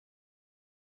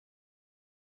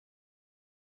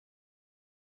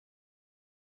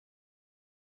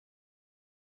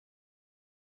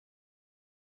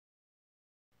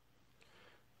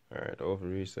Alright, over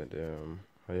reset the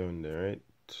Hyundai, right?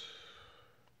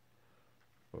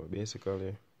 So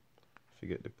basically,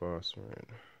 forget the password,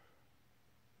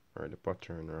 or the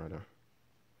pattern rather.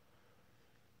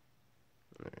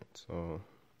 Alright, so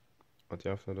what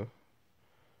you have to do,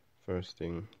 first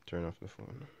thing, turn off the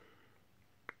phone.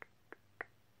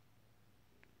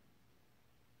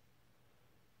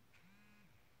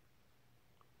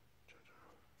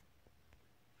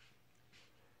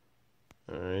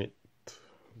 Alright,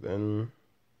 then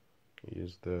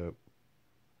use the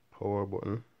power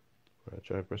button.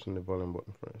 Try pressing the volume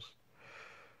button first.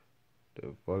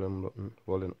 The volume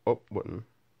up button,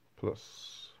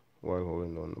 plus while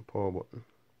holding down the power button.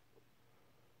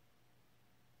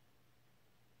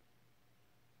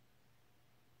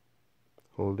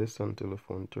 Hold this until the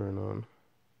phone turn on.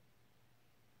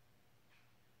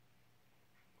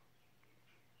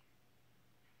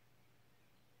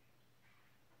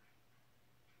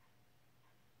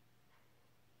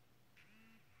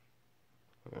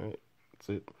 Alright, that's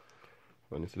it.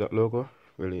 When you see that logo,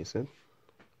 release it.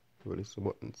 Release the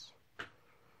buttons.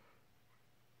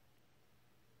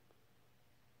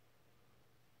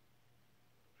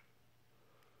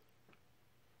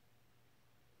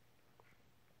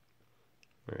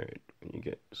 Alright, when you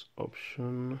get this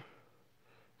option,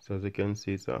 so as you can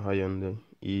see, it's a Hyundai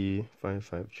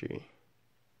E553.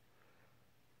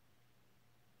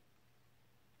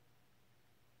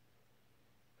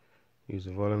 Use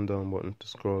the volume down button to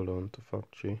scroll down to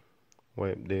factory,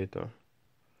 wipe data,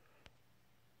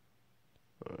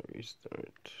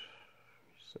 restart,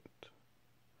 reset.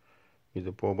 Use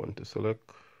the power button to select,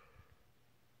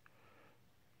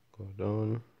 go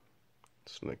down,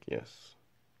 select yes.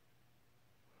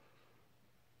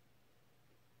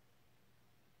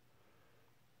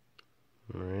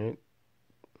 Alright,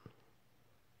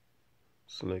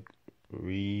 select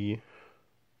reboot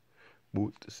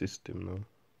the system now.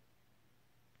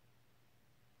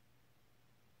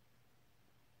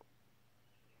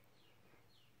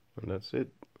 And that's it.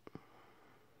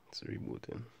 It's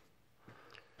rebooting.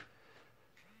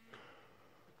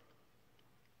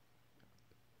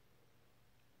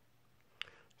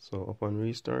 So upon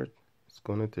restart, it's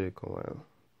gonna take a while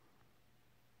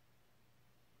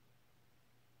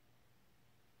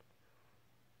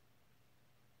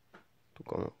to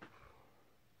come up.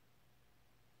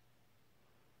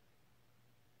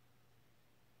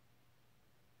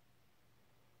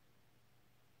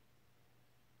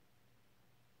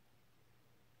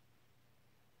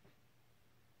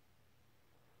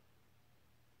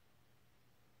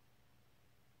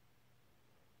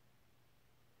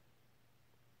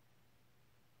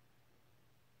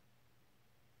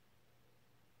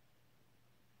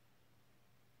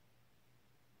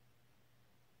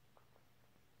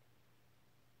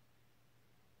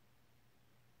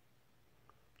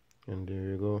 And there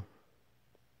you go.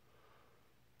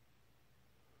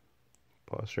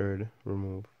 Password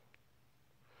remove.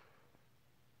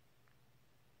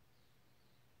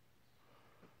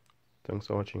 Thanks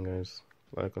for watching, guys.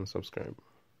 Like and subscribe.